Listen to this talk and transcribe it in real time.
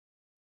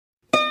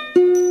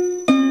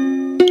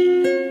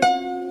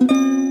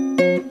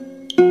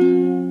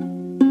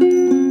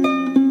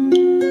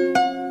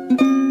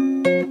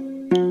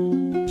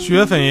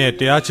ရွှေဖန်ရဲ့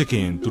တရားချစ်ခ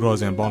င်သူတော်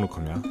စင်ပေါင်းတို့ခ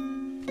င်ဗျာ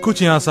ခု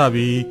ချိန်အားစ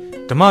ပြီး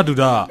ဓမ္မဒု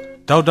ဒ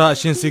ဒေါက်တာအ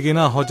ရှင်စေကေန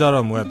ဟောကြား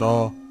တော်မူသော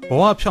ဘ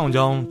ဝဖြောင်း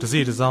ချောင်းတစ်စီ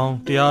တစ်စောင်း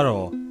တရား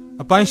တော်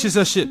အပိုင်း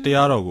88တ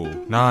ရားတော်ကို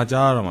နာ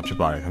ကြားရမှာဖြစ်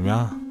ပါတယ်ခင်ဗျာ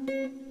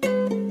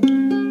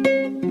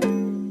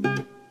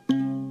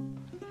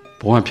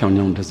ဘဝဖြောင်း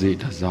ချောင်းတစ်စီ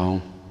တစ်စောင်း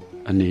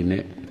အနေ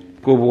နဲ့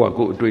ကိုယ့်ဘဝ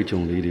ကိုယ့်အတွေ့အကြုံ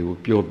လေးတွေ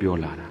ကိုပြော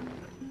လာတာ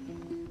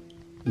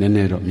နည်းန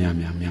ည်းတော့များ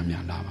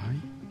လာပါပြီ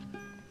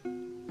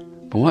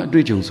ဘဝအ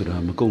တွေ့အကြုံဆိုတာ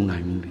မကုန်နို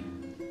င်ဘူးလေ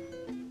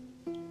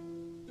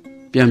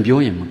ပြန်ပြော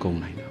ရင်မကုန်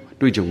နိုင်တာပါ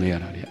တွေ့ကြုံခဲ့ရ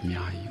တာတွေအ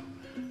များကြီး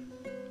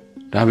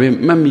ဒါပေမဲ့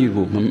မှတ်မိ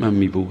ဖို့မမှတ်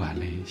မိဖို့က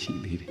လည်းရှိ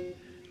သေးတယ်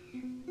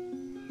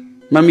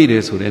မှတ်မိတ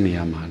ယ်ဆိုတဲ့နေ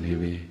ရာမှာလည်း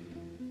ပဲ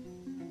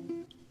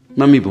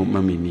မှတ်မိဖို့မှ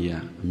တ်မိနည်း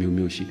အမျိုး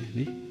မျိုးရှိတယ်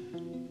လေ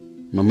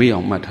မမေ့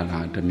အောင်မှတ်ထားတာ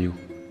တစ်မျိုး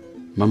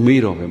မမေ့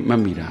တော့ပဲမှ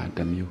တ်မိတာတ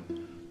စ်မျိုး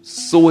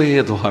စွဲ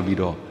သွားပြီး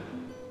တော့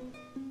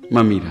မှ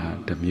တ်မိတာ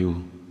တစ်မျိုး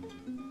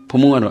ဘုံ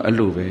ဘုံကတော့အဲ့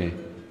လိုပဲ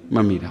မှ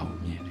တ်မိတာကို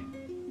မြင်တယ်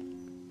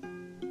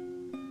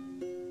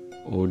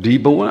ဒီ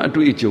ဘဝအ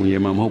တွေ့အကြုံ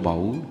ရဲ့မှမဟုတ်ပါ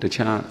ဘူးတ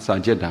ခြားစာ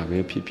ချက်တာပဲ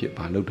ဖြစ်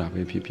ဘာလုပ်တာ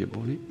ပဲဖြစ်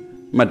ပေါ့လေ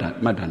မှတ်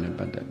တာနဲ့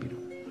ပတ်သက်ပြီး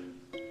တော့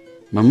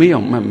မမေ့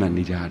အောင်မှတ်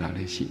နေကြရတာလ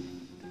ည်းရှိ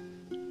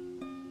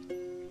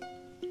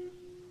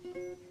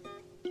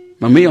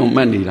မမေ့အောင်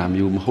မှတ်နေတာ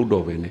မျိုးမဟုတ်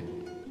တော့ပဲနဲ့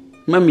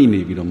မှတ်မိနေ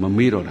ပြီးတော့မ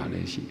မေ့တော့တာလ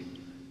ည်းရှိတယ်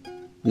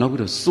နောက်ပြီး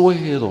တော့စွဲ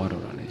သွား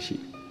တော့တာလည်းရှိ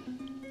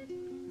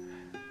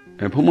တ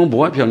ယ်ဘုံဘ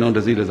ဝဖြောင်းချောင်းတ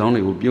စ်စီတစ်စောင်း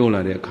တွေကိုပြော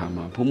လာတဲ့အခါ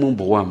မှာဘုံ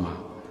ဘဝမှာ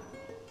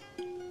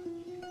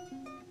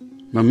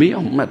မမေ့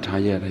အောင်မှတ်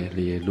ထားရတယ်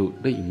လေလို့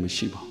သိမ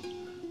ရှိပါဘူး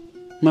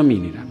မှတ်မိ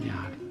နေတာ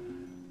များတယ်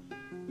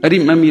အဲ့ဒီ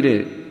မှတ်မိ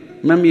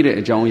တဲ့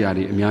အကြောင်းအရာ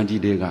တွေအများ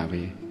ကြီးတွေက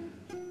ပဲ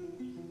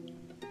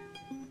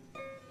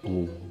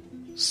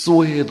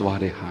စွဲသွား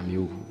တဲ့ဟာ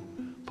မျိုးကို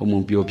ဘုံ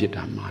ပြောဖြစ်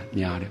တာမှ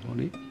များတယ်ပေါ့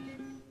လေ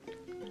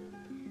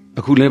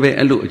အခုလည်းပဲ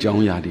အဲ့လိုအကြော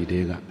င်းအရာတွေ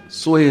က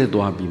စွဲ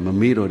သွားပြီးမ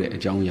မေ့တော့တဲ့အ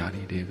ကြောင်းအရာ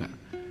တွေက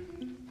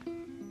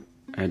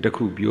တ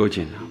ခုပြောချ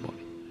င်တာပေါ့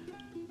လေ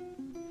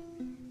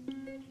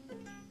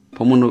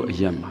ဘုံတို့အ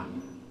ရက်မှာ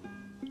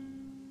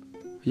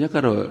ရက်က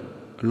တော့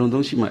အလွန်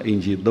ဆုံးရှိမှအင်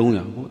ဂျီ300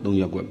ပေါ့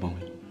300ကွက်ပေါင်း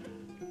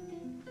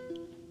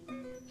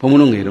ဘုံ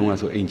တို့ငယ်တုန်းက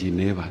ဆိုအင်ဂျီ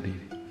နဲပါသေး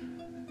တယ်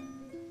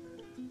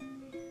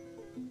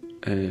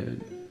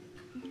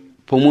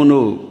ဘုံ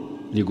တို့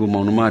ညီကိုမော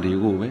င်နှမတွေ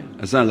ကိုပဲ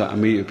အစကအ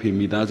မေအဖေ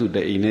မိသားစုတ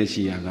အိမ်နဲ့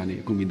ရှိရာကနေ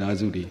အခုမိသား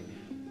စုတွေ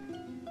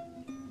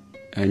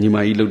ညီမ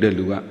ကြီးလှုပ်တဲ့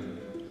လူက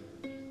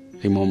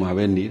အိမ်မောင်မှာ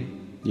ပဲနေတယ်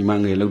ညီမ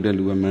ငယ်လှုပ်တဲ့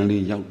လူကမန်း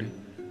လေးရောက်တယ်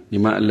ညီ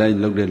မအလိုက်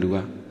လှုပ်တဲ့လူက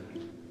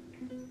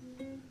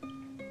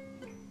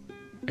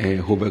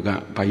ဟိုဘက်က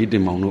ဘာကြီးတ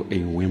င်မောင်တို့အိ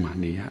မ်ဝင်းမှာ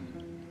နေရ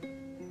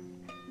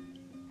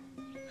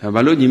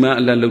ဘာလို့ညီမ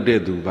အလက်လှုပ်တဲ့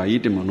သူဘာ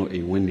ကြီးတင်မောင်တို့အိ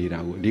မ်ဝင်းနေတာ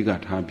ကိုအဓိက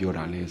ထားပြော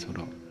တာလဲဆို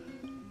တော့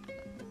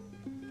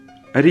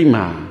အဲ့ဒီ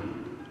မှာ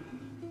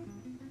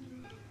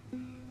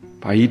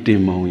ဘာကြီးတ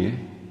င်မောင်ရဲ့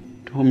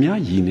တော်များ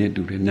ရည်နဲ့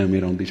တူတယ်နာမ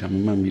ည်တော်သိချာမ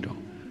မှတ်မိတော့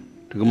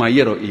ဒကမာ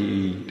ကြီးကတော့အေး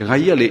ဒကာ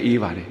ကြီးကလည်းအေး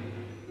ပါတယ်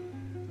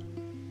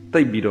တိ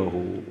တ်ပြီးတော့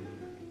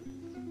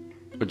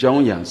အကြော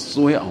င်းအရာ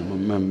စွဲအောင်မ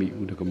မှတ်မိ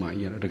ဘူးဒကမာ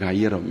ကြီးကတော့ဒကာ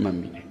ကြီးကတော့မှတ်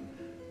မိတယ်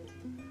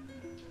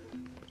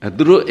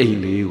သူတို့အိမ်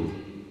လေးကို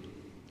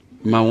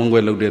အမဝန်းခွဲ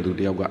လုပ်တဲ့သူ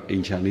တယောက်ကအိ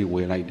မ်ချန်လေးဝ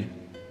ယ်လိုက်တယ်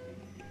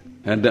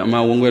အမ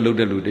ဝန်းခွဲလုပ်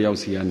တဲ့လူတယောက်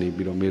စီကနေ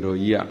ပြီးတော့မေတော်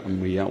ကြီးကအ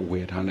မေကဝ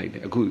ယ်ထားလိုက်တ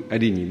ယ်အခုအဲ့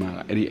ဒီညီမက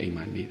အဲ့ဒီအိမ်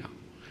မှာနေတာ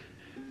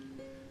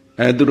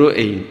သူတို့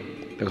အိမ်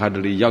တခါတ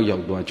လေရော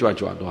က်သွားကြွ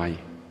သွားရ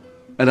င်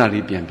အဲ့ဒါ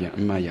လေးပြန်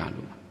အမှတ်ရ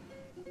လို့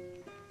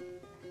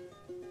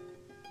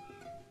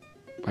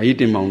ဘာကြီး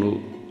တင်မောင်တို့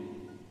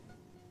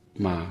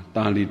မှာ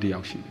တားလေးတယော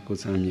က်ရှိတယ်ကို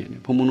စမ်းမြင့်တ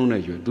ယ်ဖုံတို့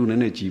နဲ့ရွယ်သူ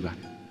နဲ့ကြီးပါ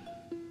တယ်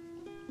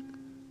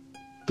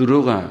သူ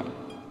တို့က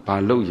ဘာ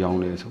လုပ်ရောင်း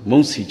လဲဆို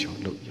မုံစီချော်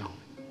လုပ်ရောင်း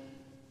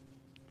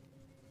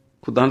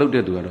ခုတန်းလုပ်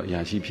တဲ့သူကတော့အရာ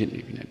ရှိဖြစ်နေ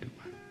ပြီနဲ့တူ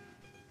ပါတယ်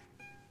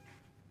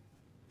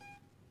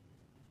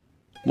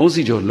မုံ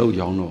စီချော်လုပ်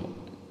ရောင်းတော့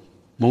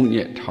မုံည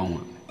က်ထောင်း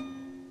ပါ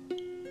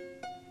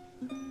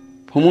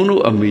ဖုံ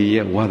တို့အမေ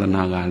ရဲ့ဝါသ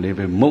နာကလည်း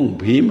ပဲမုံ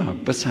ဘေးမှာ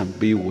ပတ်စံ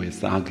ပေးဝယ်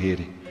စားခဲ့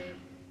တယ်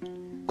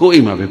ကိုယ့်အိ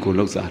မ်မှာပဲကို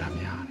လှုပ်စားတာ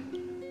များတယ်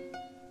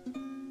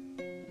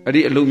အဲ့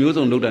ဒီအလုပ်မျိုး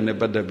စုံလုပ်တာနဲ့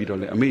ပတ်သက်ပြီးတော့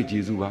လေအမေ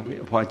ကျေးဇူးပါပဲ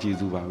အဖွားကျေး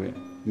ဇူးပါပဲ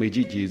မေ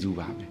ကြီးကျေးဇူး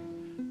ပါပဲ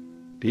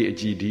ဒီအ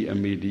ကြည်ဒီအ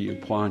မေဒီအ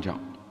ဖွားကြော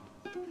င့်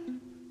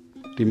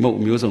ဒီမုတ်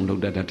မျိုးစုံလု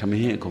ပ်တတ်တာထမ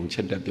င်းအကုန်ချ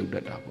က်တက်ပြုတ်တ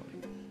တ်တာပေါ့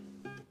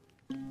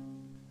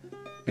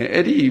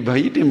အဲ့ဒီဘာ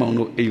ကြီးတင်မောင်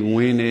တို့အိမ်ဝ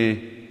င်းနေ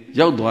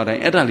ရောက်သွားတို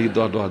င်းအဲ့ဒါလေး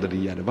သွားသတိ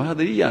ရတယ်ဘာသ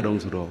တိရတော့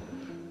ဆိုတော့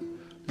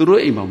သူ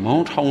တို့အိမ်မှာမော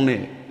င်းထောင်း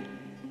တဲ့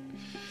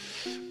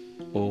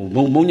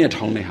မုံညက်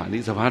ထောင်းတဲ့ဟာ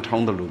လေးစဘာထော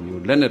င်းတယ်လို့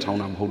မျိုးလက်နဲ့ထောင်း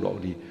တာမဟုတ်တော့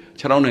ဘူးဒီ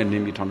ခြေထောက်နဲ့န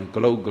င်းပြီးထောင်းတယ်ဂ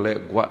လုတ်ဂလက်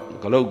ကွတ်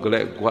ဂလုတ်ဂလ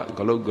က်ကွတ်ဂ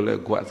လုတ်ဂလက်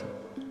ကွတ်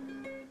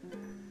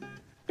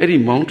အဲ့ဒီ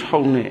မောင်းထော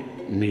င်းတဲ့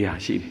နေရာ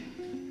ရှိတယ်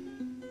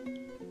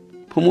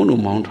ဖုံ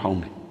တို့မောင်းထောင်း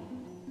တယ်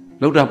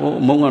လောက်တာပေါ့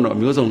မုံကတော့အ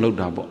မျိုးစုံလောက်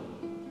တာပေါ့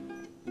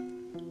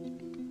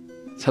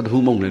သတ္တဟု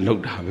မုံလည်းလော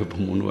က်တာပဲ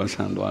ဖုံတို့ကဆ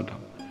န်သွားတာ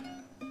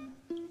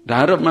ဒါ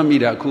တော့မှတ်မိ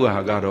တာအခု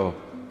ဟာကတော့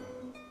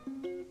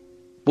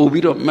ပို့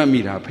ပြီးတော့မှတ်မိ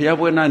တာဖျား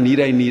ပွဲနာနီး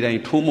တိုင်း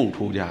ထိုးမုံ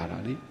ထိုးကြရတာ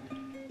လေ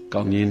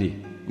ကောင်းကြီးနေ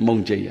မုံ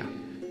ကြိတ်ရ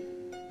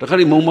တခါ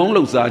ဒီမုံမောင်း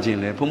လှုပ်စားခြင်း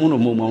လဲဖုံ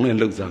တို့မုံမောင်းနဲ့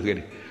လှုပ်စားခဲ့တ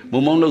ယ်မုံ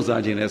မောင်းလှုပ်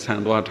စားခြင်းလဲဆန်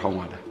သွားထောင်း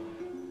ရတာ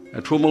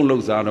ထိုးမုံလော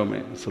က်စားတော့မ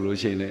ယ်ဆိုလို့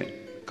ရှိရင်လည်း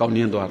ကောင်းည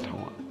င်းသွားထော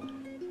င်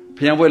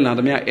ဖျံပွဲလန်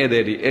သမျှဧည့်သ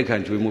ည်တွေဧက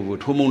န်ကျွေးမှုကို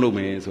ထိုးမုံလုပ်မ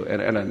ယ်ဆိုအဲ့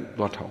ဒါ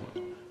သွားထောင်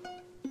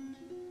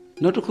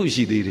နောက်တစ်ခု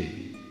ရှိသေးတယ်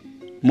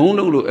မုံ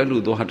လုံးလို့အဲ့လို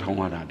သွားထောင်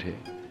ရတာတဲ့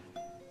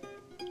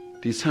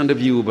ဒီဆန်တ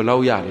ပြီကိုဘယ်လော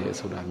က်ရတယ်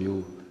ဆိုတာ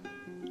မျိုး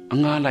အ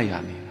ငားလိုက်ရ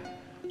နေတာ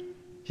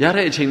ရ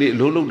တဲ့အချိန်လေးအ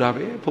လုံးလုံးတာ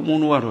ပဲဖုံဖုံ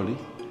တို့ကတော့လေ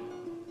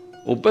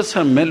ဟိုပတ်ဆ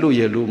က်မဲ့လို့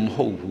ရလို့မ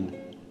ဟုတ်ဘူး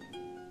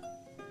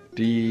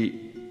ဒီ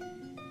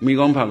မိ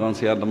ကောင်းဖာကောင်းဆ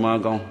ရာသမား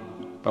ကောင်း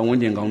ပတ်ဝန်း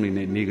ကျင်ကောင်းနေ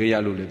နေကြရ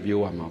လို့လည်းပြော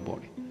ရမှာပေါ့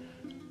လေ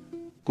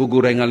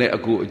ကိုတိုင်းကလည်းအ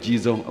ကိုအကြီး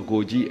ဆုံးအ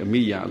ကိုကြီးအ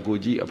မိယာအကို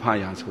ကြီးအဖ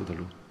ယာဆိုသ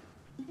လို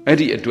အဲ့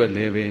ဒီအတွက်လ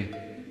ည်းပဲ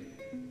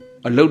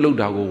အလုတ်လုတ်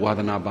တာကိုဝါသ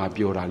နာပါ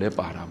ပြောတာလည်း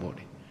ပါတာပေါ့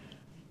လေ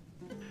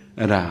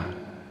အဲ့ဒါ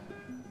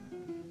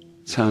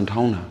ဆန်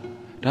ထောင်းတာ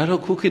ဒါ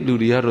တော့ခုခေတ်လူ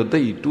တွေကတော့တိ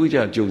တ်တွေးကြ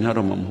ကြုံကြ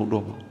တော့မှမဟုတ်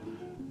တော့ပါ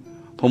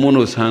ဘုံဘုံ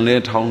တို့ဆန်လဲ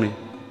ထောင်းနေ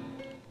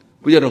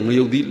ပြီးတော့င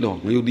ရုတ်သီးလော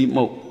ငရုတ်သီး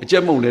မုတ်အကြ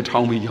က်မုတ်လဲထော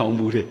င်းပြီးရောင်း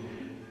ဘူးတဲ့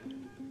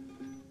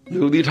င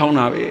ရုတ်သီးထောင်း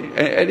တာပဲ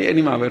အဲ့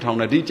ဒီမှာပဲထောင်း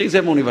တာဒီကျိတ်ဆ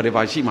က်မုတ်တွေ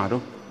ဘာရှိမှာ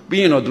တော့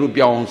ပြီးရင်တော့သူတို့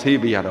ပြောင်းအောင်ဆေး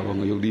ပေးရတာပေါ့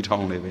ငရုတ်သီးထော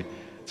င်းလဲပဲ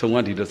ဆုံက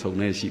ဒီတစ်ဆုံ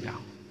နဲ့ရှိတာ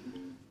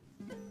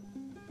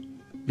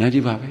များ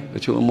ကြီးပါပဲတ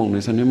ချို့အမုံ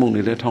တွေစနေမုံ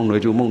တွေလည်းထောင်းတ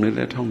ယ်ကျိုးမုံတွေလ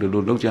ည်းထောင်းတယ်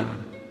လို့လောက်ကြတယ်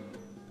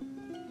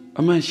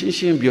အမှန်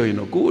ရှင်းပြောရင်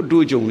တော့ကိုယ်အ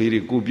တွေ့အကြုံလေး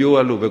တွေကိုပြောရ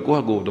လို့ပဲကို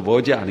ယ့်ဟာကိုယ်သဘော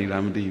ကျနေတာ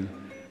မသိဘူး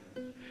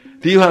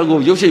ဒီဟာကို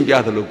ရုပ်ရှင်ပြ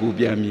သလိုကို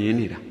ပြန်မြင်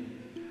နေတာ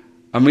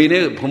အမေ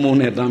နဲ့ဖုံဖုံ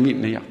နဲ့တမ်းမိ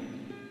နှစ်ယောက်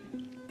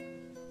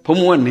ဖုံ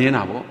ဖုံကနင်း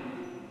တာပေါ့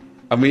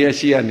အမေရဲ့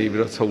ရှိရနေပြီး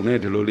တော့ဆုံနေ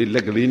တယ်လို့လေးလ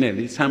က်ကလေးနဲ့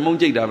လေဆံမုံ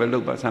ကြိတ်တာပဲလု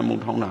ပ်ပါဆံမုံ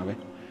ထောင်းတာပဲ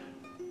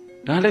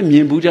ဒါလည်းမြ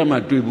င်ဘူးကြမှာ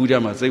တွေ့ဘူးကြ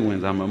မှာစိတ်ဝင်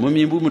စားမှာမမြ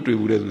င်ဘူးမတွေ့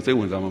ဘူးတဲ့ဆိုစိတ်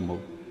ဝင်စားမှာမဟု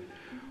တ်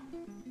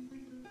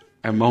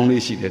အမောင်း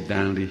လေးရှိတဲ့တ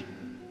န်းလေး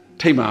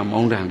ထိတ်မှာမော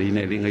င်းတန်လေး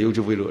နဲ့လေငရုတ်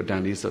ကျွေးလို့အတ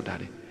န်လေးစွတ်တာ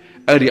လေ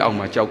အဲ့ဒီအောက်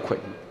မှာကြောက်ခွ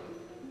က်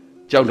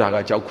ကြောက်တာက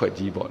ကြောက်ခွက်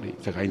ကြီးပေါ့လေ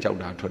စကိုင်းကြောက်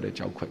တာထွက်တဲ့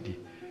ကြောက်ခွက်ကြီး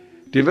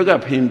ဒီဘက်က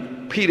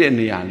ဖိတဲ့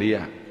နေရာလေးက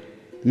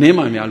နင်း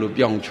မှများလို့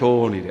ပြောင်ချော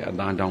နေတယ်အ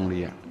သားတောင်း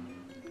လေးက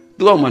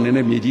သူ့အောက်မှာနည်းန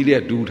ည်းမြေကြီးလေး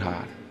ကတူး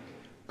ထား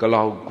က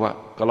လောက်ကွက်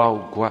ကလောက်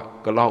ကွက်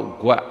ကလောက်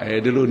ကွက်အဲ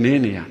ဒီလိုန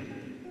င်းနေရ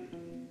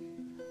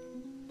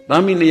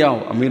သားမိနှစ်ယောက်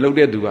အမေလှုပ်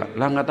တဲ့သူက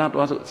လာငါသား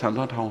သွားဆိုဆန်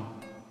သွားထောင်း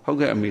ဟုတ်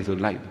ကဲ့အမေဆို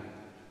လိုက်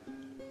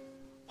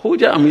ဟိုး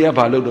ကြအမေက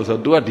ဘာလုပ်တော့ဆို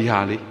သူကဒီဟာ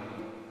လေး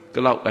က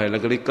လောက်လ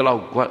က်ကလေးကလော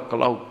က်ကွက်က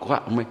လောက်ကွ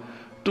က်အမေ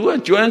သူက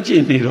ကျွမ်းကျ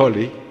င်နေတော့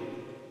လေ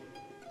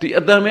ဒီ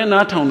အတန်မဲ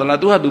နားထောင်သလား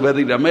သူကသူပဲ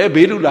သိတယ်မဲ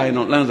ဘေးလူလာရင်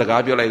တော့လမ်းစ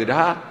ကားပြောလိုက်တယ်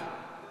ဒါ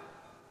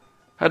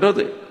ဟာတော့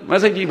မ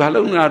ဆိတ်ကြီးဘာ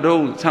လုပ်နေတာတော့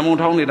ဆံမုံ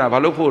ထောင်းနေတာဘာ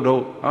လုပ်ဖို့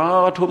တော့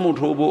ထိုးမှု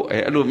ထိုးဖို့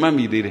အဲ့လိုမှတ်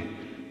မိသေးတယ်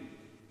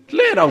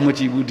လှဲ့တော့မ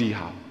ကြည့်ဘူးဒီ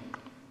ဟာ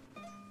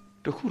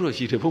တခုတော့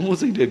ရှိတယ်ဘုံမ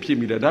စိတ်တယ်ဖြစ်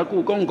မိတယ်ဒါ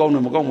ကိုကောင်းကောင်း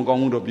နဲ့မကောင်း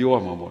ဘူးတော့ပြောရ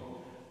မှာပေါ့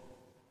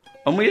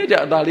အမေက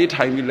အသာလေး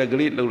ထိုင်ပြီးလက်က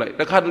လေးလှုပ်လိုက်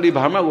တခါတလေ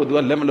ဘာမှကိုသူက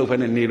လက်မလှုပ်ဖဲ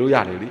နဲ့နေလို့ရ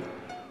တယ်လေ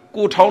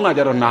ကိုထောင်းလာ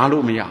ကြတော့နား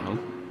လို့မရဘူး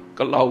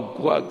ကလောက်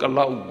ကွက်က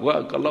လောက်ကွ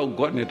က်ကလောက်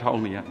ကွက်နဲ့ထော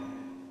င်းနေရ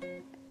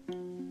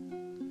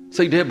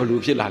စိတ်ထဲဘ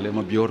လို့ဖြစ်လာလဲမ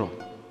ပြောတော့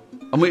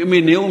အမေ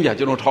နေအောင်ဗျာ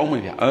ကျွန်တော်ထောင်းမ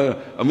ယ်ဗျာ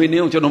အမေနေ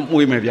အောင်ကျွန်တော်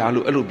မှုေမယ်ဗျာ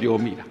လို့အဲ့လိုပြော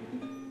မိတာ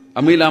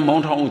အမေလာမော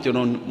င်းထောင်းအောင်ကျွန်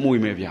တော်မှုေ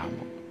မယ်ဗျာ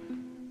ပေါ့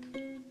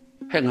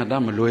ဟဲ့ငါ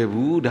သားမလွယ်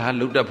ဘူးဒါ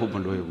လှုပ်တတ်ဖို့မ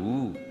လွယ်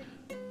ဘူး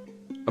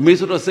အမေ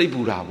ဆိုတော့စိတ်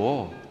ပူတာ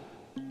ပေါ့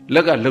လ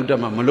က်ကလှုပ်တတ်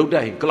မှမလှုပ်တ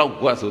တ်ရင်ကလောက်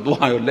ကွက်ဆို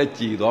သွားရောလက်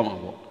ကြည်သွားမှာ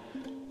ပေါ့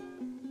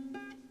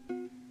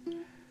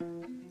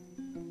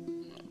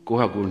ကို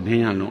ဟာကိုန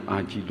င်းရလုံး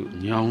အားကြီးလို့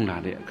ညောင်းလာ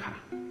တဲ့အခါ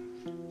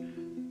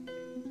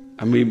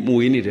အမေ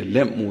မှုေးနေတယ်လ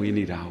က်မှုေး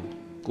နေတာ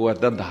ကိုက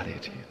တက်တာတယ်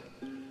တဲ့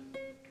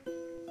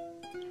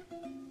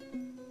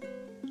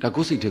ဒါ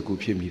ကိုစိတ်ထဲကို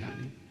ဖြစ်မိတာ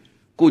လေ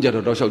ကိုကြ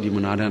တော့တောက်လျှောက်ကြီးမ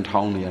နာတန်း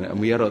ထောင်းနေရတယ်အ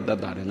မေကတော့တက်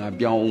တာတယ်ငါ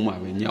ပြောင်းအောင်ပါ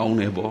ပဲညောင်း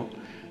နေပေါ့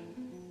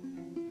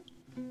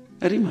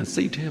အဲ့ဒီမှာ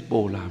စိတ်ထဲ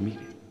ပေါ်လာမိ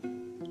တယ်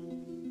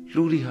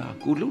လူတွေဟာ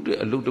ကိုလှုပ်တဲ့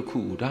အလုပ်တစ်ခု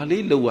ကိုဒါ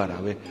လေးလှုပ်ရတာ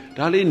ပဲ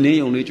ဒါလေးနင်း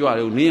ယုံလေးကြွ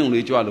လို့နင်းယုံ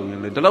လေးကြွလို့ရ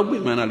င်လေဒီလောက်ပ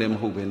င်ပန်းတာလည်းမ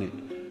ဟုတ်ပဲနဲ့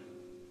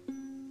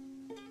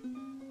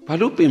ဘာ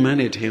လို့ပင်ပန်း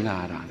နေထင်းလာ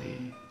ရတာလဲ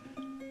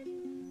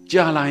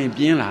ကြာလာရင်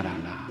ပြင်းလာတာ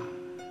လား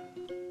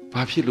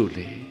ဘာဖြစ်လို့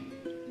လဲ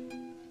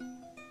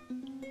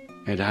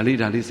ဒါ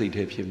လေးစိတ်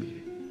ထဲဖြစ်မိတ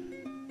ယ်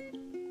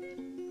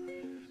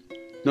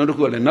နောက်တစ်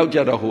ခုကလည်းနောက်ကြ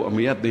တော့ဟိုအ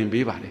မေကသင်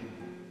ပေးပါတယ်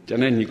ကျန်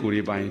တဲ့ညီကို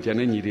တွေပါရင်ကျန်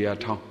တဲ့ညီတွေက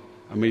ထောင်း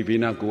အမေဘေး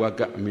နာကိုက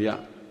ကအမေက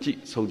ကြည့်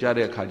ဆုံကြ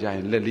တဲ့အခါကျရ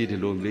င်လက်လေးဒီ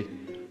လိုလေး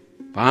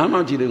ဘာမှ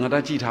ကြည့်တယ်ငါ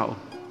သားကြည့်ထားအော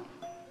င်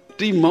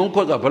တီမောင်းခွ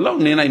က်ကဘလောက်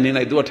နင်းလို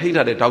က်သူကထိတ်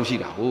ထားတဲ့တောက်ရှိ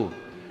တာဟုတ်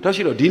တောက်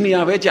ရှိတော့ဒီနေ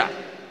ရာပဲကြာ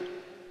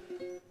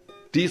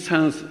ဒီဆ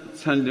န်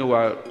ဟို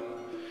ဟာ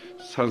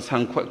ဆ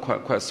န်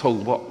ခွက်ဆုံ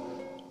ပေါ့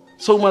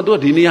ဆုံမှသူက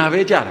ဒီနေရာ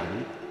ပဲကြာတာ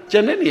လေကျ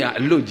န်တဲ့နေရာ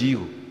အလွတ်ကြီး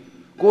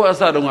ကိုအ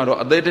စတုန်းကတော့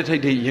အသေးထိ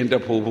တ်ရင်တ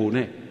ဖို့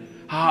နဲ့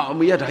ဟာအ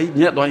မေကဒါကြီး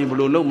ညက်သွားရင်ဘ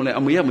လို့လုံးမလဲ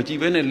အမေကမကြည့်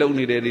ဘဲနဲ့လုံ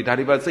နေတယ်လေဒါ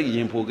တွေပါစိတ်ရ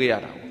င်ဖို့ခဲ့ရ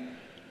တာ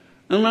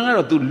အမှန်က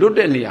တော့ तू လွတ်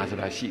တဲ့နေရာဆို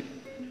တာရှိ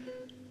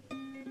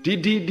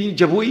ဒီ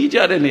ဂျပွေးကြီးကြ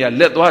တဲ့နေရာ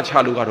လက်သွားချ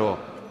လို့ကတော့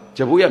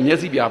ဂျပွေးကမျက်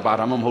စိပြပါ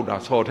တာမှမဟုတ်တာ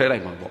ဆော်ထဲလို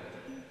က်မှာပေါ့ဒါ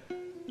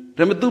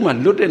ပေမဲ့ तू မှ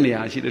လွတ်တဲ့နေ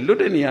ရာရှိတယ်လွတ်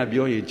တဲ့နေရာ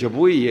ပြောရင်ဂျ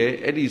ပွေးရဲ့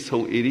အဲ့ဒီဆုံ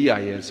area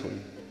ရဲ့ဆိုရ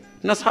င်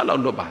နှစ်ဆလော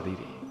က်လွတ်ပါသေး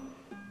တယ်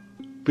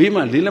ဘေး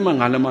မှာ၄လက်မ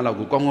၅လက်မလောက်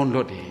ကိုကောင်းကောင်း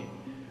လွတ်တယ်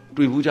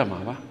တွေ့ဘူးကြမှာ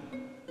ပါ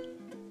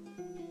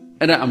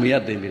အဲ့ဒါအမေက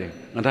သင်ပေးတယ်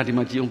ငါဒါဒီ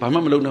မှာကြည့်အောင်ဘာမှ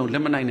မလုပ်နဲ့လ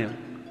က်မနိုင်နဲ့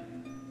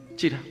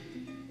ကြည့်တာ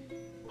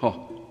ဟော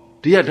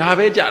ဒီကဒါ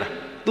ပဲကြတာ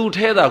သူ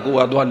ထဲတာကိုက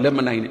သွားလက်မ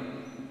နိုင်နဲ့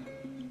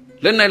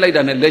လက်နိုင်လိုက်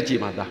တာနဲ့လက်ကြ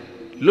ည့်မှသာ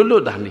လွ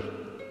တ်တာနေ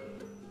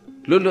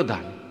လွတ်တာ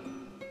နေ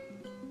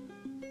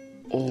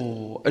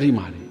အိုးအဲ့ဒီ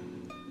မှာလေ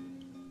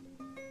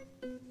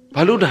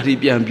ဘာလို့ဒါဒီ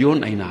ပြန်ပြော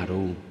နိုင်တာ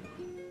တော့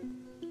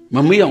မ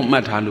မေ့အောင်မှ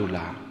တ်ထားလို့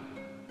လား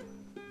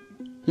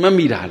မှတ်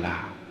မိတာ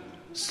လား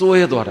စွဲ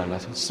သွားတာ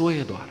လားစွဲ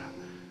သွားတာ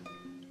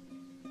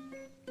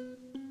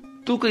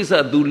သူကိစ္စ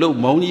သူလုံ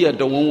မောင်းကြီးက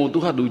တဝုံဝုံသူ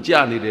ဟာသူကြာ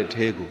နေတဲ့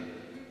ထဲကို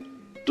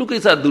သူကိ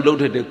စ္စသူလုံ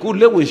ထက်တဲ့ကို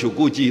လက်ဝင်ရှု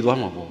ကိုကြည်သွား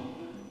မှာပေါ့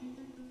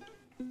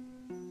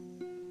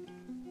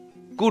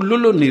ကိုလွ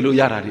တ်နေလို့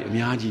ရတာဒီအ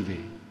များကြီးပဲ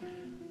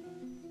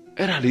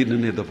အဲ့ဒါလေးန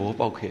ည်းနည်းသဘော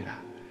ပေါက်ခဲ့တာ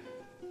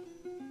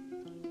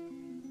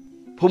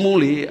ဖုံဖုံ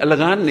လေးအလ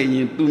ကားနေရ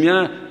င်သူ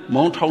များ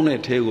မောင်းထောင်းတဲ့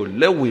ထဲကို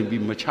လက်ဝင်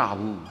ပြီးမချ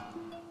ဘူး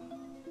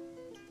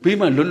ပြီး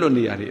မှလွတ်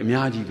နေရတယ်အ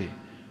များကြီးပဲ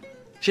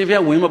ရှင်ဖျ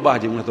က်ဝင်မပါ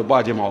ခြင်းလားဆိုပါ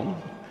ခြင်းမအောင်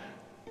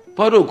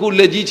ဘာလို့ကို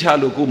လက်ကြီးချ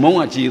လို့ကိုမောင်း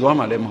ကကြည်သွား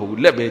မှလည်းမဟုတ်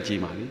ဘူးလက်ပဲကြည်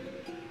မှလေ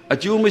အ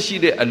ကျိုးမရှိ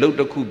တဲ့အလုပ်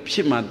တစ်ခုဖြ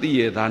စ်မှသိ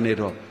ရသားနဲ့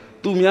တော့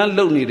သူများ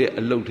လုပ်နေတဲ့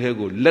အလုပ်ထဲ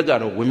ကိုလက်က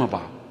တော့ဝင်မ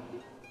ပါ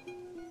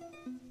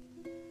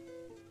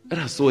အဲ့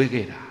ဒါစွဲ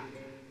ခဲ့တာ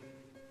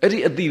အဲ့ဒီ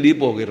အတိလေး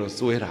ပေါ်ခဲ့တော့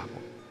စွဲတာ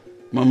ပေါ့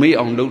မမေ့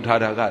အောင်လှုပ်ထား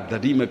တာကသ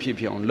တိမဖြစ်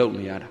ဖြစ်အောင်လှုပ်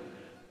နေရတာ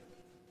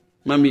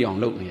မှတ်မိအောင်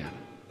လှုပ်နေရတာ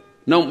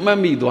နောက်မှတ်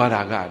မိသွား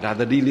တာကဒါ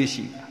သတိလေး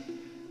ရှိတာ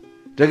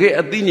တကယ်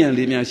အသိဉာဏ်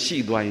လေးများရှိ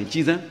သွားရင်ကြ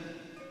ည်စမ်း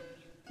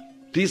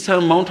ဒီဆံ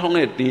မောင်းထောင်း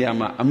တဲ့တရား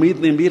မှာအမေ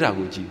သင်ပေးတာ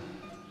ကိုကြည်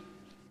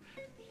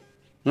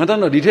ငါ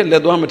တော့ဒီထက်လ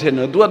က်သွားမထက်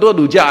နဲ့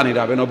तू ကြာနေ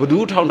တာပဲနော်ဘသူ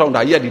ထောင်းထောင်း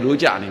ဒါရက်ဒီလို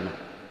ကြာနေမှာ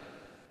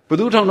ဘ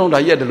သူထောင်းထောင်းဒါ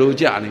ရက်ဒီလို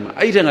ကြာနေမှာ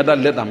အဲ့ဒီထက်ငါတော့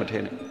လက်သာမထ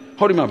က်နဲ့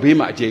ဟောဒီမှာဘေး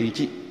မှာအကျယ်ကြီး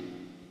ကြည့်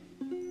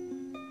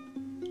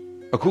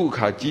အခုအ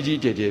ခါကြီးကြီး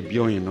ကျယ်ကျယ်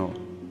ပြောရင်တော့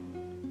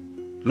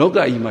လောက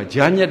ကြီးမှာ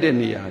ဂျားညက်တဲ့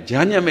နေရာ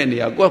ဂျားညက်မဲ့နေ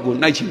ရာကိုယ့်ကို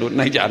နှိုက်ချင်လို့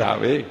နှိုက်ကြတာ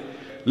ပဲ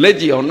လက်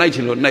ကြည့်အောင်နှိုက်ချ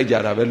င်လို့နှိုက်ကြ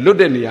တာပဲလွတ်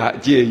တဲ့နေရာအ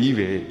ကျယ်ကြီး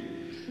ပဲ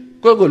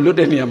ကိုယ့်ကိုလွတ်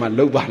တဲ့နေရာမှာ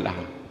လှုပ်ပါ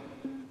လား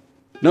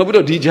နောက်ပြီး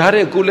တော့ဒီကြား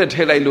တဲ့ကိုလက်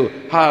ထဲလိုက်လို့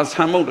ဟာ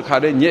ဆံမုတ်တစ်ခါ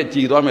တည်းညက်ကြ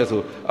ည်သွားမယ်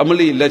ဆိုအမ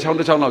လီလက်ချောင်း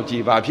တစ်ချောင်းလောက်ကြ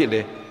ည်ပါဖြစ်တ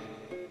ယ်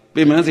ပ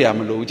င်မစရာ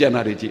မလိုကြံ့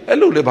တာတွေကြည်အဲ့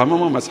လိုလည်းဘာမှ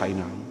မဆိုင်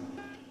တာ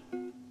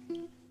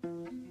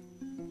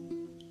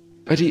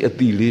အဲ့ဒီအ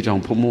တီလေးကြော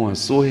င့်ဖုံဖုံက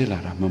စိုးရဲလာ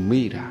တာမ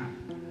မေ့တာ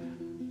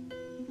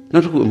နော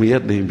က်တစ်ခုအမေက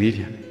သင်ပေး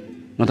ပြန်တယ်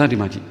ငါသားဒီ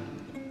မှာကြည့်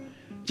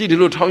ဒီ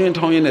လိုထောင်းရင်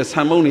နဲ့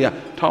ဆံမုတ်တွေက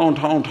ထော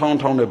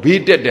င်းနဲ့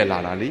ဘေးတက်လာ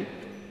တာလေ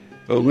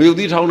ငရုတ်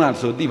သီးထောင်းတာ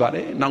ဆိုသိပါတ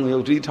ယ်နောက်ငရု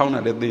တ်သီးထောင်းတာ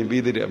လည်းသင်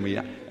ပေးသေးတယ်အမေက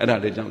အဲ့ဒါ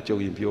လည်းကြောင့်ကြုံ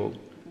ရင်ပြော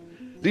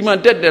ဒီမှာ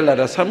တက်လာ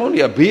တာဆံမုတ်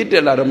တွေကဘေးတ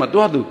က်လာတော့မှ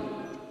တွားသူ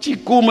ကြည့်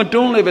ကိုမ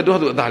တွန်းလည်းပဲတွား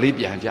သူအသာလေး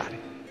ပြန်ကြတယ်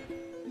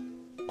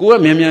ကိုက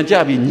မြန်ကြ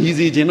ပြီးညီ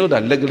စီခြင်းတို့ဒါ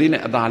လက်ကလေး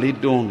နဲ့အသာလေး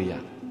တွန်းနေရ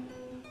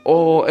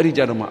အော်အဲ့ဒီ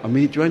ကြတော့မှအ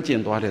မေကျွမ်းကျင်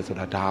သွားတယ်ဆို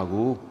တာဒါ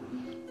ကို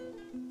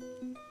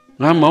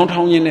ငါမောင်း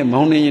ထောင်းရင်းနဲ့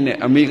မောင်းနေရင်းနဲ့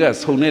အမေက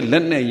ဆုံနဲ့လ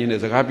က်နဲ့ရင်းနဲ့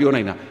စကားပြော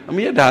နိုင်တာအ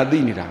မေကဒါသိ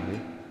နေတာပဲ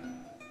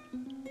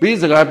ဘေး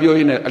စကားပြောရ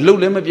င်းနဲ့အလုပ်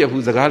လည်းမပြတ်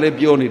ဘူးစကားလည်း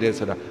ပြောနေတယ်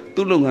ဆိုတာ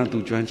သူ့လုပ်ငန်းသူ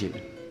ကျွမ်းကျင်တ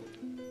ယ်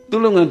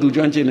သူ့လုပ်ငန်းသူ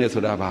ကျွမ်းကျင်တယ်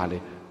ဆိုတာဘာလဲ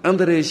အန္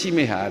တရာယ်ရှိ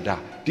မဲ့ဟာဒါ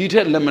ဒီထ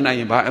က်လက်မနိုင်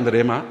ရင်ဘာအန္တရာ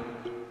ယ်မှ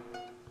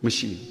မ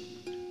ရှိ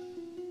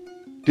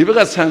ဒီဘက်က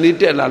ဆံလေး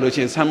တက်လာလို့ချ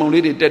င်းဆံမုံ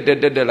လေးတွေတ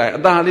က်လာအ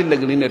သားလေးလက်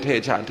ကလေးနဲ့ထ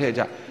ည့်ချ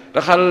တ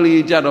ခါ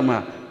လေးကြတော့မှ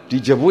ဒီ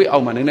ကြပွေးအော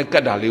က်မှာနည်းနည်းက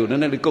တ်တာလေးကိုန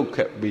ည်းနည်းလေးကုတ်ခ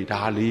က်ပြီး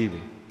ဒါလေး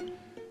ပဲ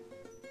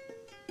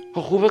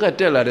ဟိုဘက်က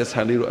တက်လာတဲ့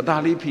ဆံလေးကိုအ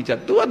သားလေးဖိချ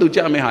သူကြ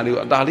မဲ့ဟာလေး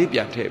ကိုအသားလေးပြ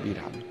န်ထည့်ပြီး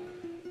တာ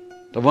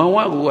တပံဝ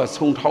ကူက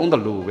ဆုံထောင်းတ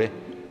ယ်လို့ပဲ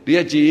ဒီက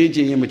ကြည်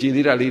ရင်မကြည်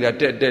သေးတာလေးတက်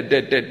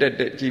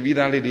ကြည်ပြီး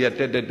သားလေးတွေက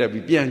တက်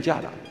ပြီးပြန်ကြ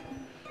တာ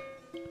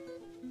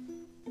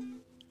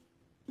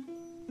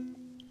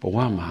ဘဝ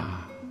မှာ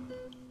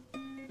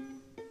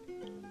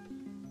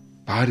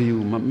ဘာတွေ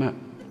ကိုမ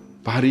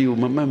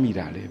မှတ်မိ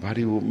တာလဲဘာ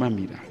တွေကိုမှတ်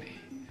မိတာလဲ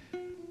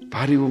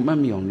ဘာတွေကိုမှတ်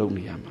မိအောင်လုပ်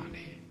နေရမှာ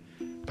လဲ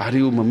ဘာတွေ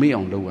ကိုမမေ့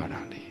အောင်လုပ်ရ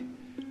တာလဲ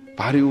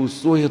ဘာတွေကို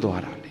စွဲ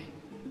သွားတာလဲ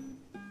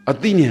အ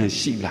သိဉာဏ်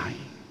ရှိလာရ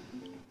င်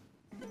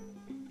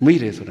မေ့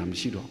တယ်ဆိုတာမ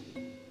ရှိတော့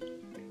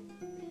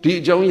ဒီ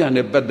အကြောင်းအရာ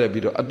နဲ့ပတ်သက်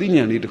ပြီးတော့အသိ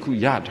ဉာဏ်လေးတစ်ခု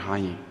ရထား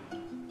ရင်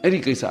အဲ့ဒီ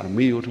ကိစ္စ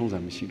မေ့ရိုးထုံးစံ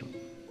မရှိတော့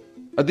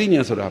အသိဉာ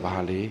ဏ်ဆိုတာဘာ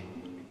လဲ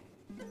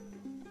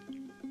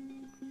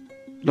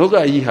လောက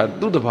ကြီးဟာ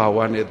သူ့တဘာဝ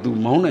နဲ့သူ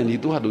မောင်းနိုင်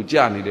ကြီးသူ့ဟာသူ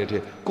ကြာနေတဲ့ထဲ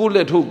ကိုလ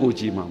က်ထုတ်ကို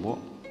ကြည်မှာပေါ့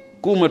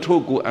ကိုမထု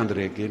တ်ကိုအန္တ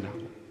ရာယ်ကင်းတာ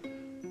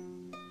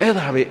အဲ့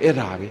ဒါ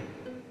ပဲ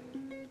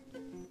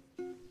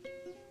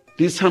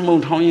ဒီဆံမုံ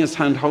ထောင်းရင်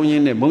ဆံထောင်းရ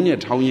င်နဲ့မုံညက်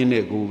ထောင်းရင်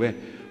နဲ့ကိုပဲ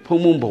ဖုံ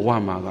ဘဝ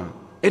မှာက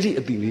အဲ့ဒီ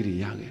အတိလေးတွေ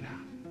ရခဲ့တာ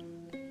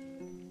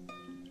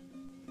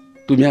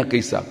သူများကိ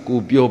စ္စကို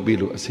ပြောပေး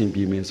လို့အဆင်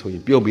ပြေမယ်ဆိုရ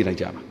င်ပြောပေးလိုက်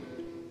ကြပါ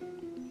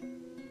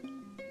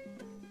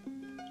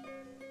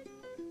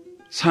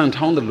ဆန်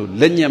ထောင်းတယ်လို့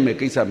လက်ညက်မဲ့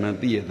ကိစ္စမှန်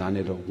သိရသား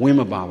နဲ့တော့ဝင်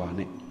မပါ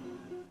နဲ့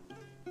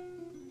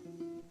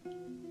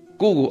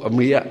ကိုအ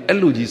မေကအဲ့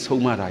လိုကြီး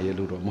ဆုံးမတာရဲ့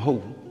လို့တော့မဟုတ်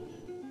ဘူး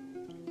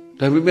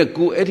ဒါပေမဲ့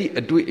ကိုအဲ့ဒီ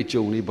အတွေ့အ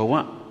ကြုံလေးဘဝ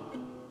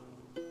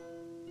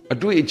အ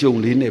တွေ့အကြုံ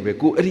လေးနဲ့ပဲ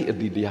ကိုအဲ့ဒီအ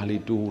တိတရား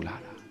လေးတိုးလာ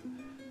တာ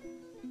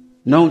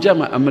နောင်ကြ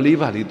မှာအမလေး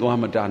ပါလေးသွား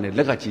မတာနဲ့လ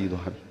က်ကကြည်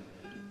သွားပြီ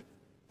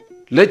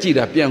လက်ကြည်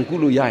တာပြန်ကု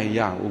လို့ရရင်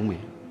ရအောင်မ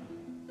ယ်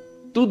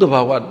သူ့တ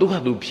ဘာဝသူ့ဟာ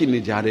သူဖြစ်နေ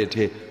ကြတဲ့အ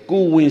ထဲ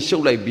ကိုဝင်ရှု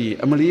ပ်လိုက်ပြီး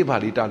အမလေးပါ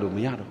လေးတာလို့မ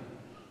ရတော့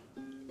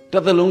တ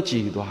စ်သလုံးကြ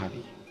ည်သွား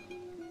ပြီ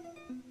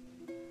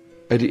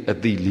ဘ အဲ့ဒီအ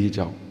တိလေး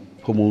ကြောင့်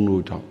ဘုံဘုံ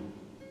တို့တော့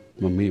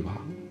မမေ့ပါ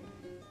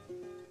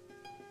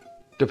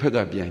တစ်ဖက်က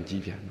ပြန်ကြ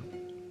ည့်ပြန်တော့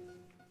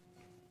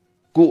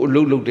ကိုယ်အ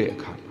လုပ်လုပ်တဲ့အ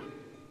ခါမှာ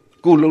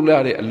ကိုယ်လုပ်ရ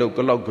တဲ့အလုပ်က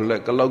လောက်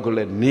ကလ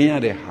က်နင်းရ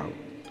တဲ့ဟာ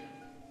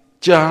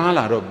ကြား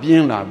လာတော့ပြ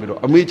င်းလာပြီးတော့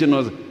အမေကျွန်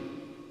တော်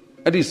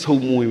အဲ့ဒီစုံ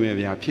မွေမယ်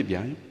ဗျာဖြစ်ပြ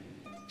န်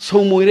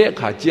စုံမွေတဲ့အ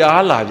ခါ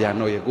ကြားလာပြန်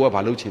တော့ရေကိုကဘာ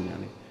လုပ်ချင်ပြန်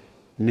လဲ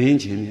နင်း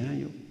ချင်ပြန်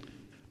ရော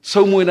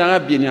စုံမွေတာက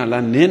ပညာလ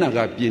န်းနင်းတာက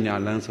ပညာ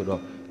လန်းဆို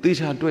တော့သေ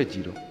ချာတွက်ကြ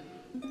ည့်တော့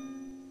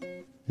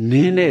န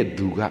င်းတဲ့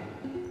သူက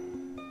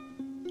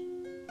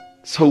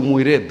စုံ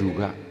မွေတဲ့သူ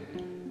က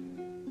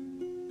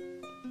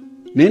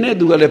နင်းတဲ့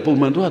သူကလည်းပုံ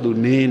မှန်သူ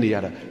နင်းနေရ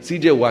တာ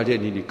စီးကျက်ဝါကျက်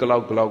ညီကလော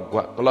က်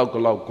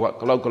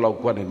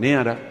ကွနဲ့နင်းရ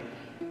တာ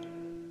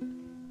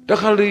တ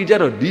ခါလေကြ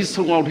တော့ဒီ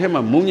ဆုံအောင်ထဲ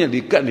မှာမုံညက်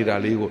လေးကတ်နေတာ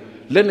လေးကို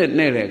လက်နဲ့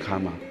နဲ့တဲ့အခါ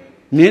မှာ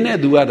နင်းတဲ့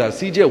သူကဒါ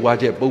စီးကျက်ဝါ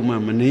ကျက်ပုံမှ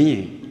န်မနင်းရ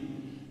င်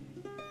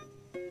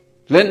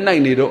လက်နို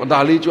င်နေတော့အသာ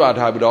လေးကြွ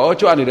ထားပြီးတော့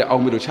ကြွနေတဲ့အော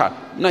င်ပြီးတော့ချ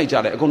နိုင်ကြ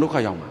တယ်အကုန်ဒုက္ခ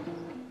ရောက်မှာ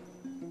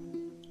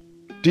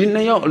ဒီနှ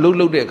စ်ယောက်အလုပ်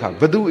လုပ်တဲ့အခါ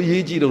ဘသူအ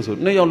ရေးကြီးတော့ဆို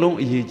နှစ်ယောက်လုံး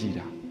အရေးကြီး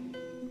တာ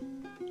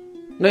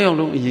နှစ်ယောက်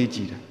လုံးအရေး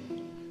ကြီးတာ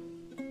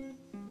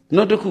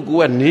နောက်တစ်ခုကို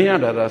ကနင်းရ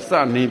တာစ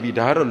နင်းပြီး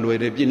ဒါကတော့လွယ်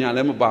တယ်ပညာလ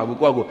ည်းမပါဘူး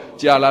ကိုကကို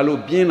ကြာလာလို့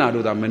ပြင်းလာ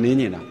လို့ဒါမနင်း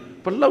နေတာ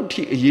ဘလောက်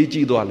ထိအရေး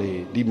ကြီးသွားလဲ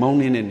ဒီမောင်း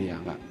နှင်းတဲ့နေရာ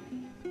က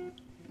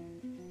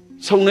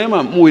ဆုံထဲ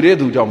မှာမှွေတဲ့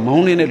သူကြောင့်မော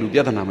င်းနှင်းတဲ့လူပြ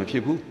ဿနာမဖြ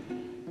စ်ဘူး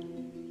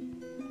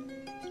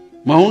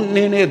မောင်း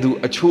နှင်းတဲ့သူ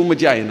အချိုးမ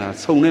ကြရင်သာ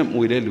ဆုံနဲ့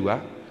မှွေတဲ့လူက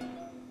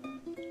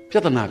ပြ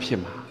ဿနာဖြစ်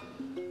မှာ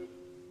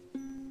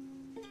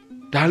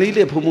ဒါလေး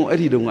လေဖုံဖုံအဲ့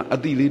ဒီတုန်းကအ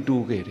တိလေး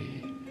တိုးခဲ့တယ်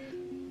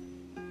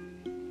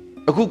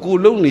အခုကို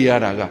လုံနေရ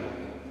တာက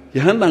ယ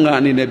ဟန်တန်က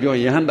အနေနဲ့ပြော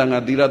ယဟန်တန်က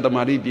သီလသ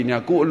မာဓိပညာ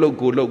ကိုအလုပ်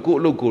ကို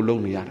လုံ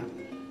နေရတာ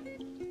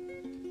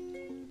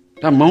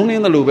ဒါမောင်းနှ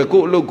င်းတယ်လို့ပဲ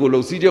ကိုအလုပ်ကို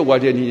လုံစီးကျက်ဝါ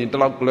ကျက်ညီရင်တ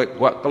လောက်ကလက်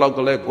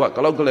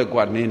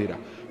ကွာနင်းနေတာ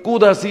ကို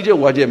သာစီးကျက်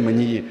ဝါကျက်မ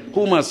ညီရင်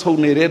ဟိုမှာဆုံ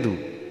နေတဲ့သူ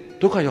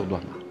ဒုက္ခရောက်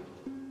သွားမှာ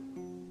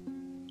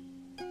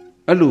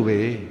အဲ့လိုပဲ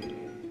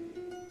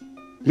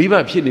မိဘ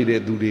ဖြစ်နေတဲ့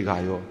သူတွေက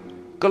ရော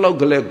ကလောက်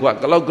ကလက်ကွာ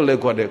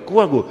တဲ့ကို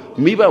ယ့်ကို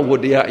မိဘဝ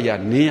တ္တရားအရာ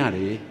နင်းရတ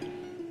ယ်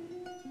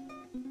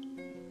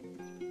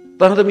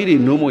သားသမီးတွေ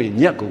နိုးမွေ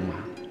ညက်ကုန်မှာ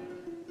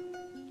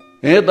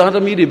သားသ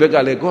မီးတွေဘက်က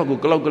လည်းကိုယ့်ကို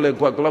ကလောက်ကလက်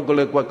ကွာကို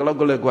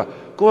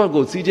ယ့်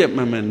ကိုစီးချက်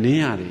မှန်န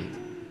င်းရတယ်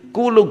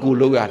ကိုယ့်လုပ်ကို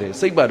လုပ်ရတယ်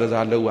စိတ်ပါတ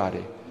စားလုပ်ရတ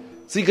ယ်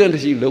စီကံတ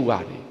ရှိလုပ်ရ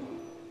တယ်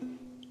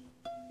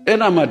အဲ့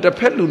နာမှာတစ်ဖ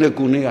က်လူနဲ့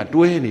ကိုယ်နဲ့က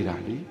တွဲနေတာ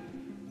လေ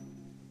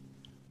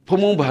ဖုံ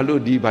ဖုံဘာ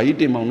လို့ဒီဘာကြီး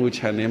တင်မောင်တို့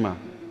channel မှာ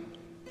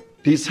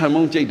ဒီဆံ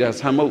မုံကြိတ်တာ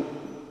ဆံ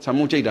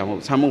မုံကြိတ်တာမဟု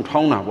တ်ဆံမုံထော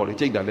င်းတာပေါ့လေ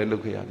ကြိတ်တာလည်းလု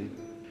ပ်ခဲ့ရတယ်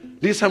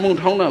ဒီဆံမုံ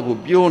ထောင်းတာကို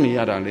ပြောနေရ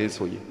တာလေ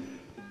ဆိုရင်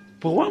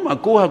ဘဝမှာ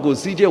ကိုယ့်ဟာကိုယ်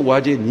စီးကျက်ဝါ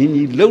ကျက်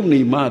ညီလုံနေ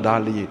မှသာ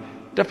လေ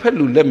တစ်ဖက်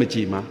လူလက်မကြ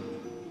ည့်မှာ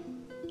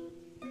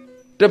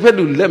တစ်ဖက်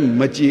လူလက်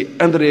မကြည့်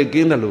အန္တရာယ်က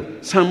င်းတယ်လို့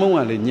ဆံမုံက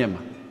လည်းညက်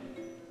မှာ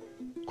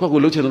ကိုယ့်ကို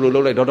လှုပ်ချင်တယ်လို့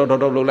လှုပ်လိုက်ဒေါလှု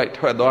ပ်လိုက်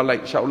ထွက်သွားလို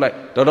က်ရှောက်လိုက်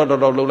ဒေါ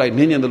လှုပ်လိုက်န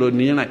င်းညင်တယ်လို့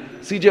နင်းလိုက်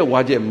စီးကျက်ဝါ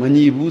ကျက်မ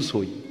ညီဘူး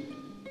ဆိုရင်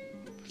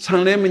ဆံ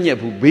လည်းမညက်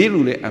ဘူးဘေးလူ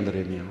လည်းအန္တ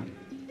ရာယ်များတယ်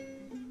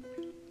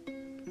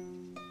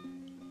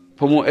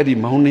ဘုံအဲ့ဒီ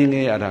မောင်းနှင်း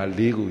ခဲ့ရတာ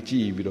လေးကိုကြ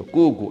ည့်ပြီးတော့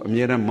ကိုယ့်ကိုအ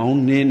မြဲတမ်းမောင်း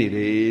နှင်းနေတ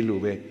ယ်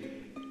လို့ပဲ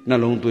နှ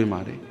လုံးသွင်းပါ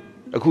တယ်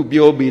အခု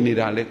ပြောပြီးနေ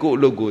တာလေကိုယ့်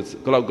အလုပ်ကို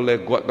ကလောက်ကလေး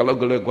ကွ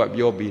က်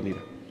ပြောပြီး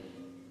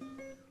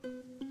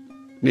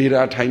နေ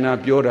တာထိုင်တာ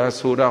ပြောတာ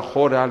ဆိုတာ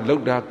ဟောတာလှု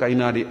ပ်တာကိုင်း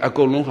တာဒီအ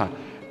ကုန်လုံးဟာ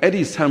အဲ့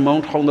ဒီဆံမော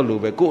င်းထောင်းတယ်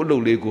လို့ပဲကိုယ့်အလု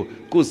ပ်လေး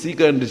ကိုစီ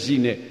ကံတရှိ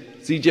နဲ့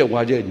စီးချက်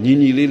ဝါချက်ညီ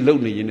လေးလှု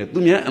ပ်နေရင်သူ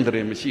များအန္တရာ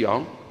ယ်မရှိအော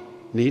င်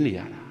နေရ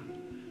တာ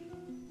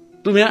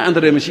သူများအန္တ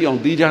ရာယ်မရှိအောင်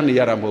တီးကြနေ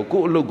ရတာမဟုတ်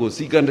ကိုယ့်အလုပ်ကို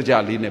စီကံတကြ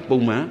လေးနဲ့ပုံ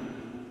မှန်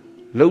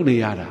လှုပ်နေ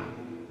ရတာ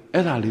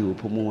အဲ့ဒါလေးကို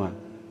ဘုံဘုံက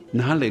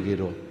နားလည်ကြ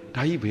တော့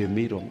ဒါကြီးပဲ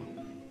မေးတော့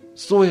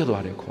စွဲ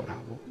သွားတယ်ခေါ်တာ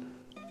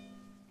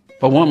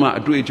ပေါ့ဘဝမှာ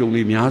အတွေ့အကြုံ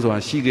လေးများစွာ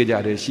ရှိခဲ့ကြ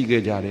တ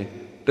ယ်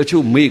တ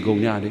ချို့မေ့ကု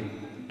န်ကြတယ်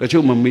တ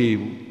ချို့မမေ့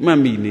ဘူးမှတ်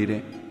မိနေတ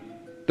ယ်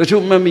တ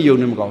ချို့မှတ်မိရုံ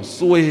နဲ့မကောင်း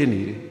စွဲ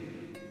နေတယ်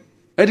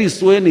အဲ့ဒီ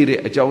စွဲနေတဲ့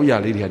အကြောင်းအရာ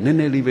လေးတွေကနည်း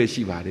နည်းလေးပဲ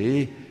ရှိပါတယ်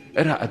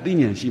အဲ့ဒါအသိ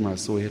ဉာဏ်ရှိမှ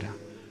စွဲတာ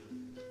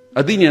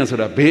အသိဉာဏ်ဆို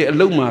တာဘယ်အ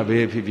လုံးမှာပဲ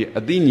ဖြစ်ဖြစ်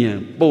အသိဉာဏ်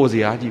ပေါ်စ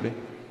ရာကြီးပဲ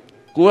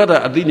ကိုကသာ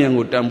အသိဉာဏ်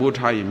ကိုတန်ဖိုး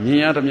ထားရင်မြင်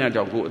ရသမျှ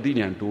ကြောင့်ကိုအသိ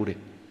ဉာဏ်တိုးတယ်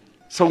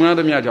ဆုံရ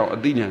သမျှကြောင့်အ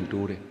သိဉာဏ်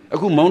တိုးတယ်အ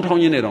ခုမောင်းထော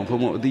င်းရင်းနဲ့တောင်ဖုံ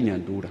ဖုံအသိဉာ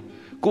ဏ်တိုးတာ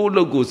ကိုယ့်အ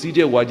လုပ်ကိုစီး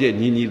ကျက်ဝါကျက်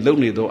ညီလုံ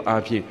နေသော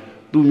အားဖြင့်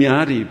သူ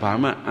များတွေဘာ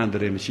မှအန္တ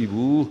ရာယ်မရှိ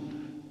ဘူး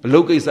အလု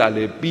ပ်ကိစ္စလ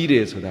ည်းပြီးတ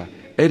ယ်ဆိုတာ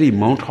အဲ့ဒီ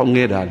မောင်းထောင်း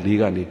ခဲ့တာလေး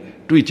ကနေ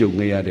တွေ့ကြုံ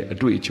ခဲ့ရတဲ့အ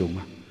တွေ့အကြုံ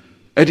မှာ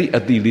အဲ့ဒီအ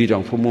တိလေးကြော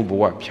င့်ဖုံဖုံဘ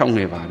ဝဖြောင်း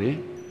ခဲ့ပါတယ်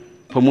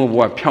ဖုံဖုံဘ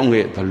ဝဖြောင်း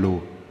ခဲ့သလို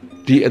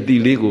ဒီအတိ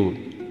လေးကို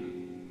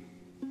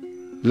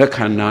လက်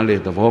ခံနားလေ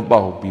သဘော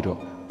ပေါက်ပြီးတော့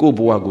ကိုယ့်ဘ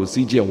ဝကို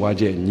စီးကျက်ဝါ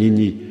ကျက်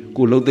ညီ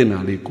ကိုလှုပ်တဲ့နာ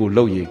လေးကို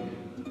လှုပ်ရင်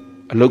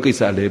အလုပ်ကိစ္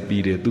စလည်း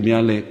ပြီးတယ်သူ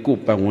များလည်းကို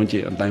ယ်ပတ်ဝန်းကျ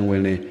င်အတိုင်းဝ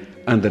င်လဲ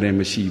အန္တရာယ်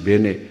မရှိဘဲ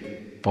နဲ့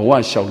ဘဝ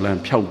လျှောက်လန်း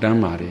ဖြောက်တန်း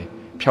ပါတယ်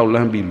ဖြောက်လ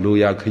န်းပြီးလို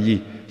ရာခ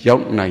ရီးရော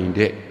က်နိုင်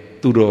တဲ့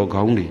သူတော်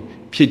ကောင်းတွေ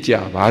ဖြစ်ကြ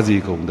ပါစေ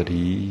ကုန်သတ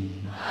ည်း